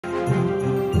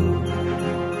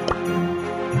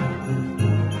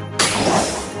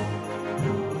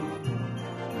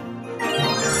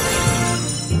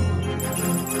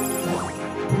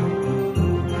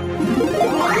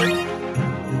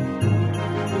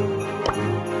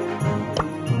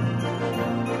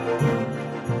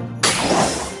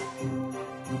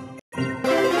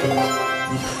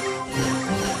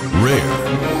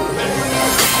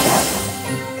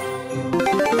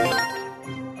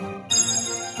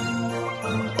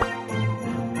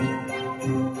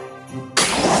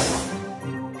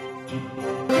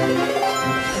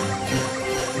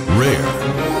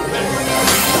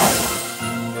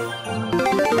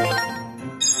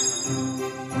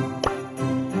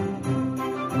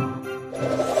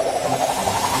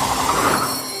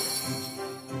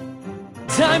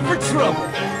trouble!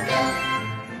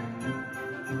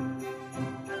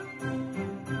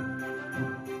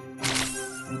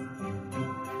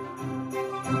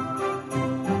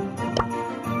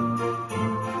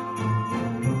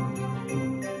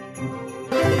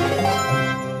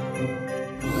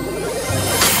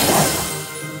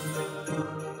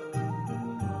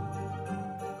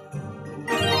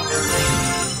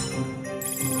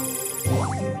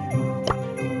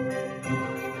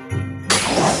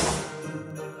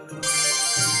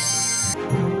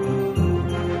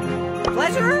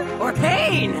 Pleasure or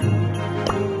pain?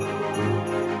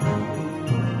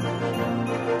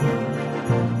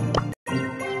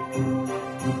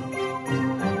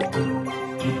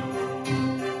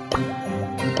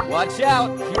 Watch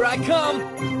out! Here I come!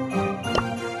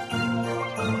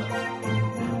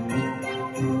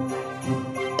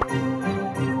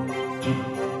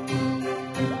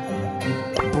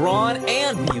 Brawn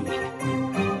and beauty.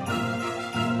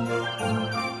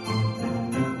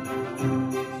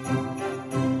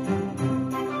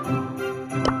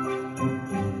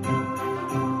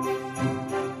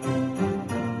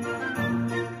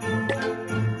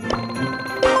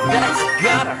 That's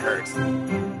gotta hurt.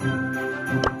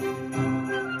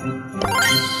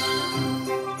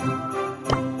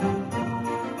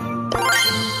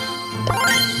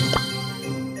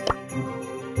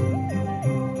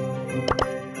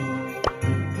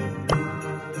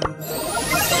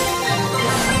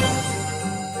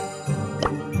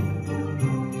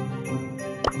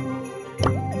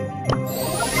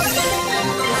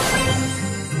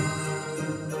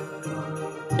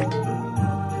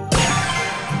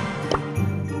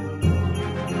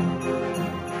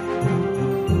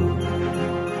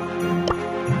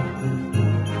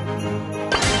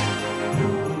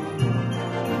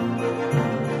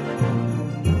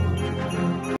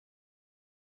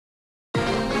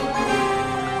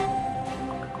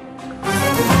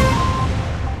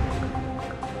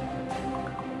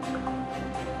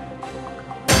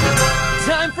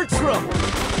 Time for trouble!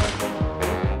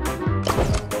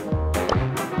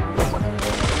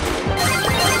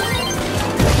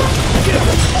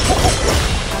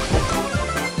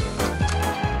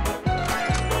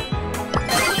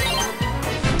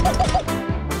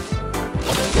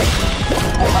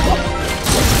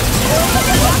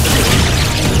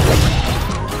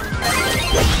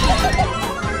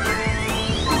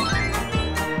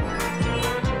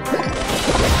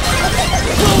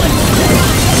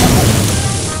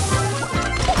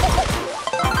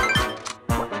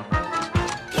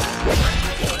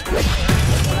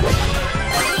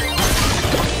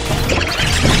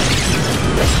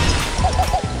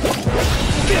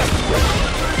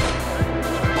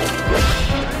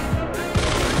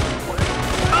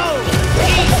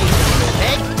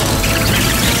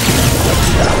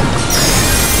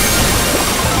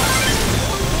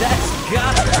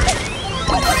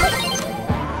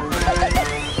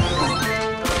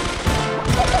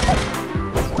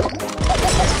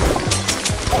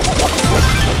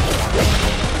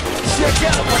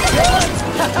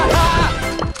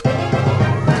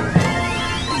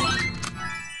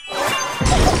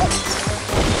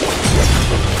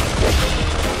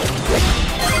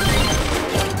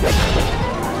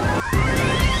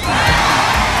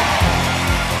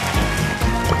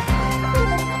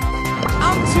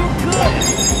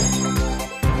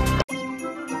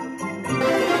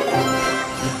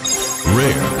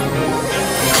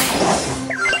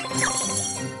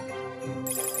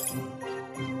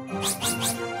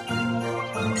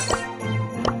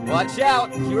 Watch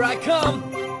out! Here I come!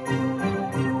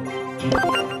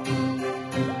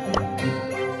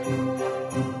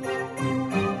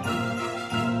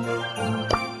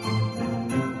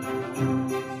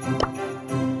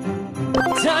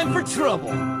 Time for trouble!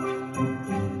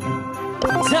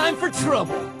 Time for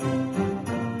trouble!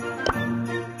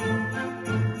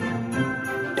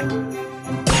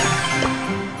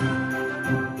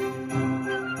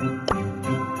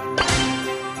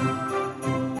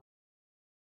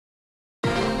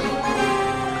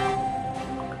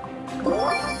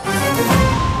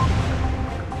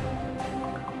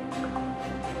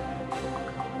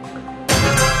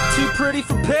 Too pretty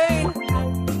for pain!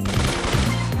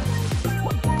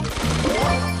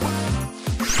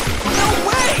 No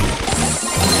way!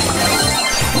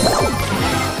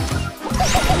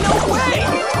 No way!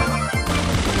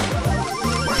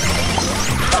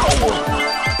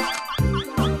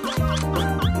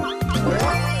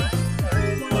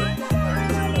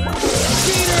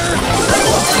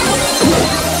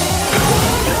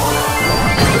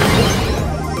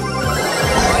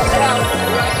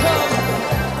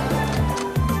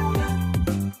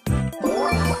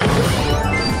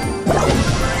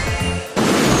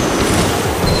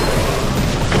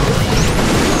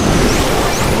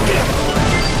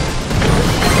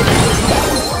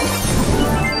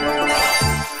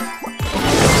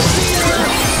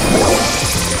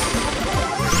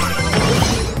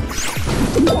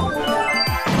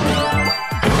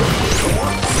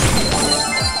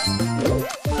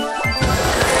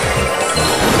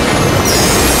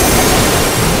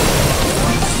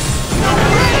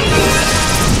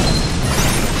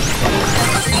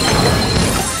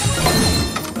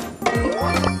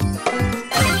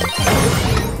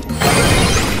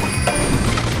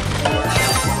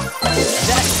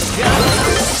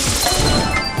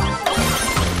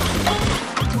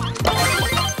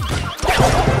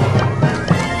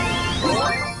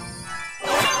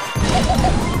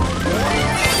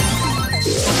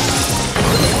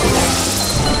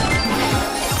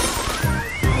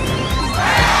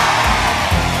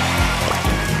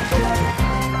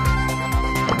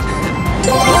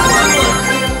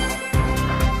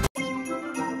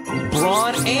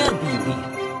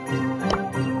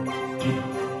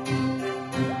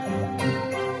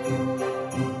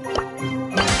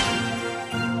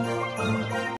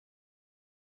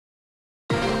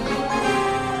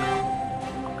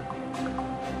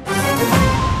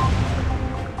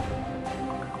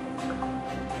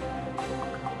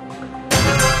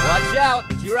 Watch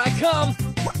out! Here I come!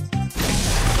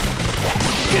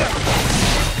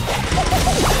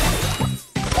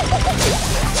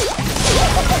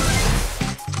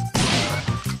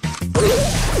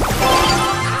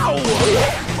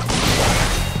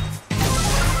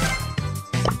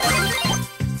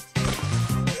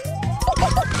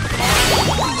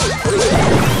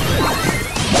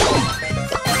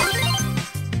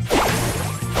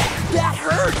 That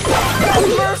hurts! Have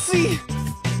mercy!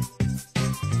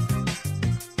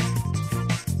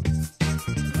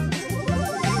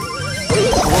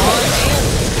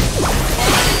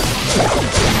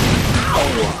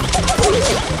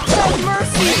 Have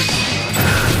mercy!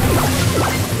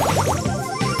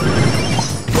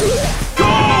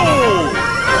 Go!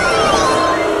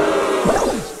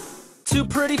 Too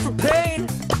pretty for pain!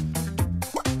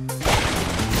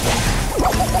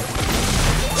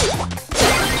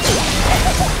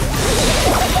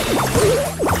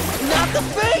 Not the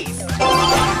face!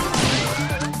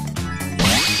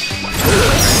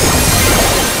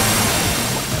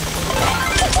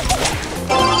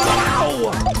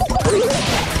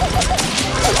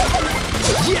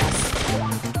 Yes!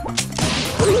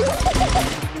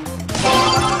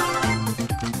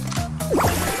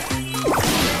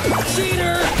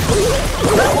 Cheater!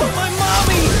 I want my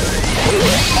mommy!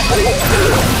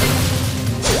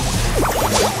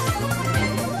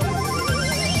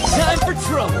 Time for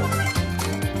trouble!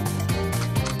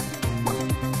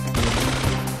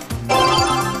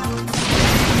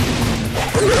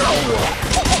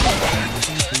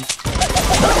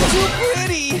 I'm too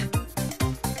pretty!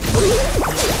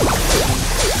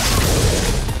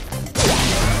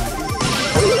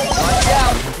 Watch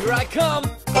out! Here I come!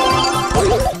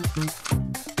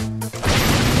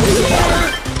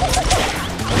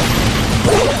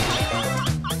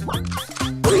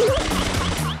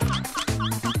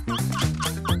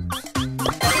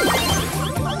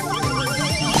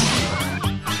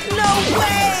 No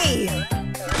way!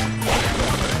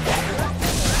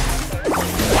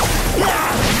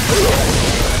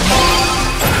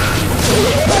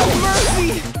 Have mercy!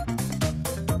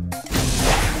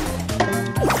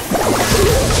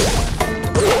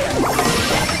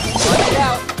 Watch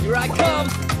out! Here I come!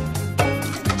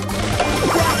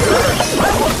 I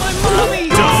want my mommy!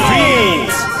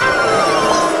 Defeat!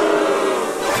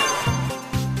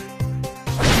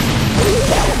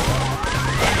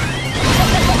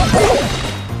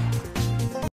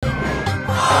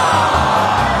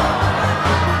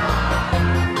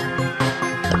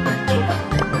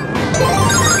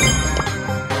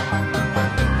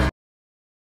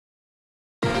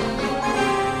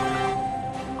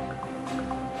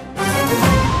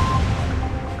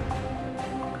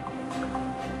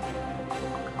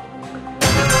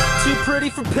 Too pretty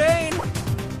for pain!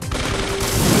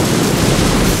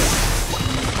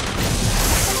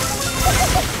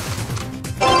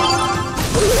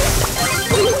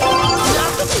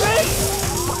 Not the face!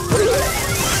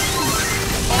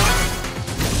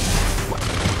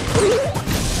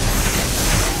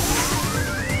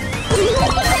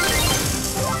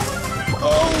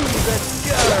 Oh, that's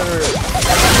gotta hurt!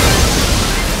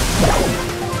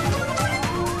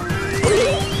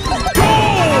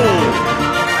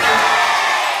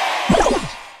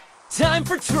 Time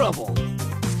for trouble! Not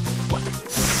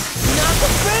the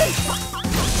face!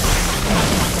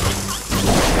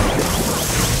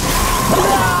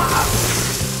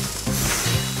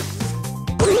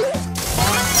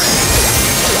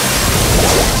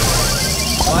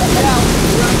 Watch out!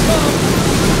 Here I come!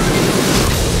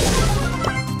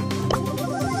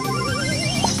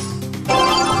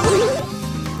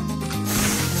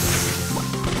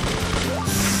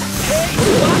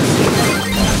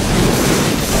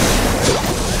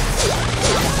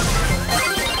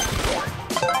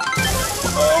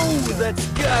 Oh, that's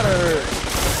gotta hurt!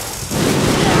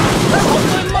 I want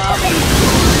my mommy!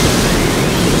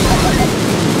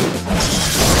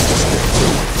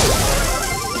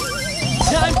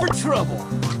 Time for trouble!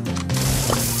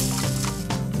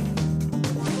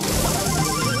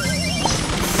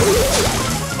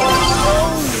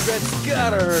 Oh, that's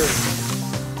gotta hurt!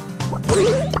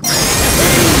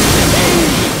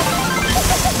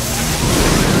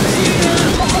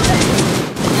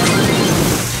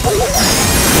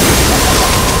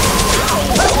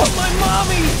 I want my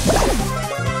mommy!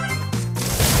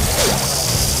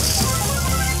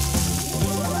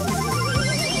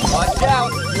 Watch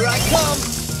out! Here I come!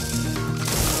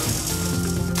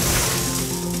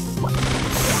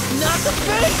 Not the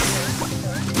face!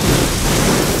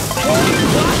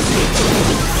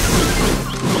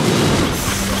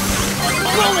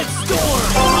 Bullet storm!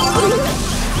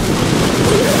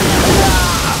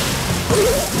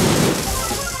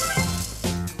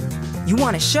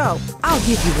 want a show, I'll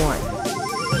give you one.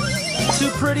 Too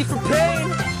pretty for pain.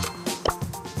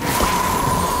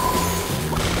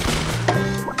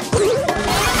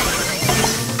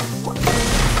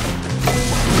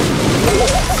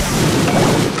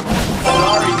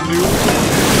 Sorry, noob.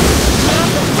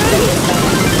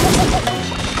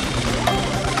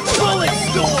 Bullet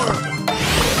storm.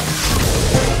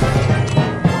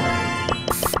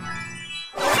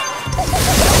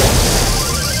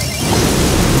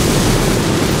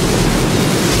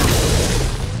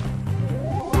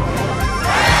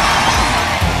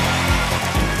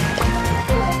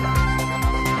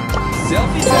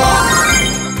 Selfie time.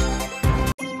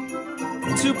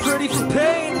 Too pretty for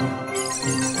pain.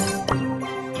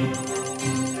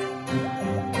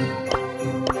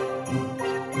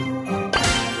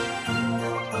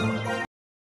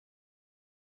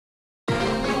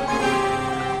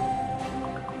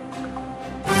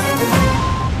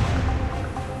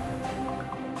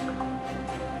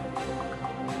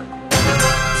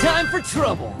 Time for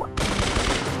trouble.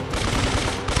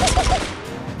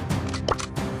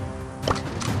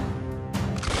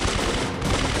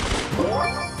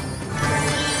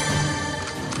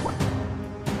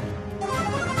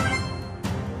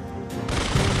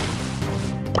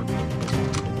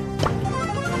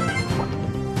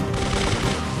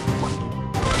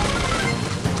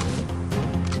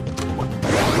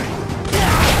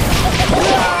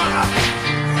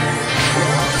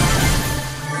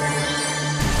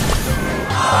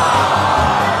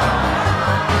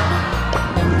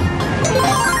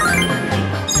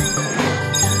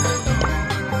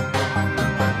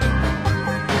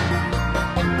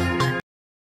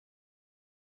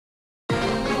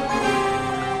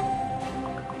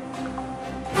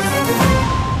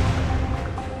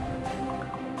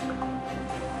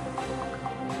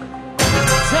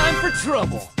 Time for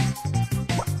trouble.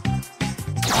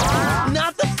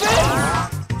 Not the face!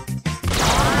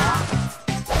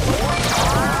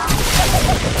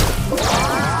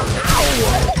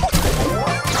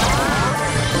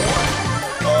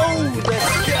 Oh,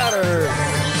 that's gotta hurt.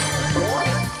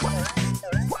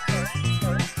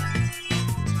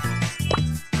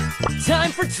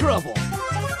 Time for trouble.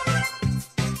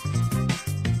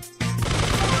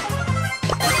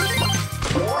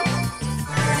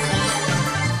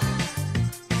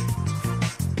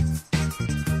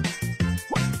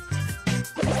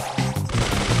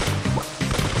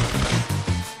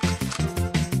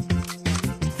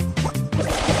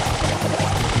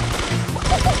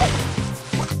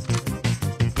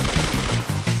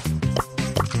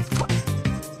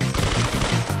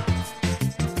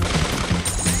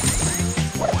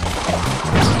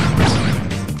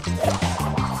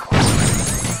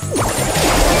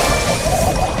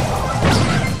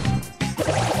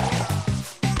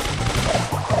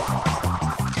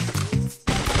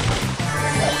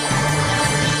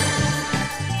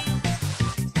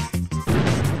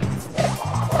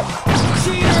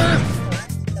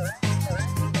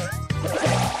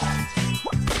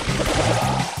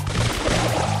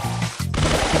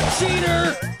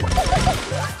 Cheater!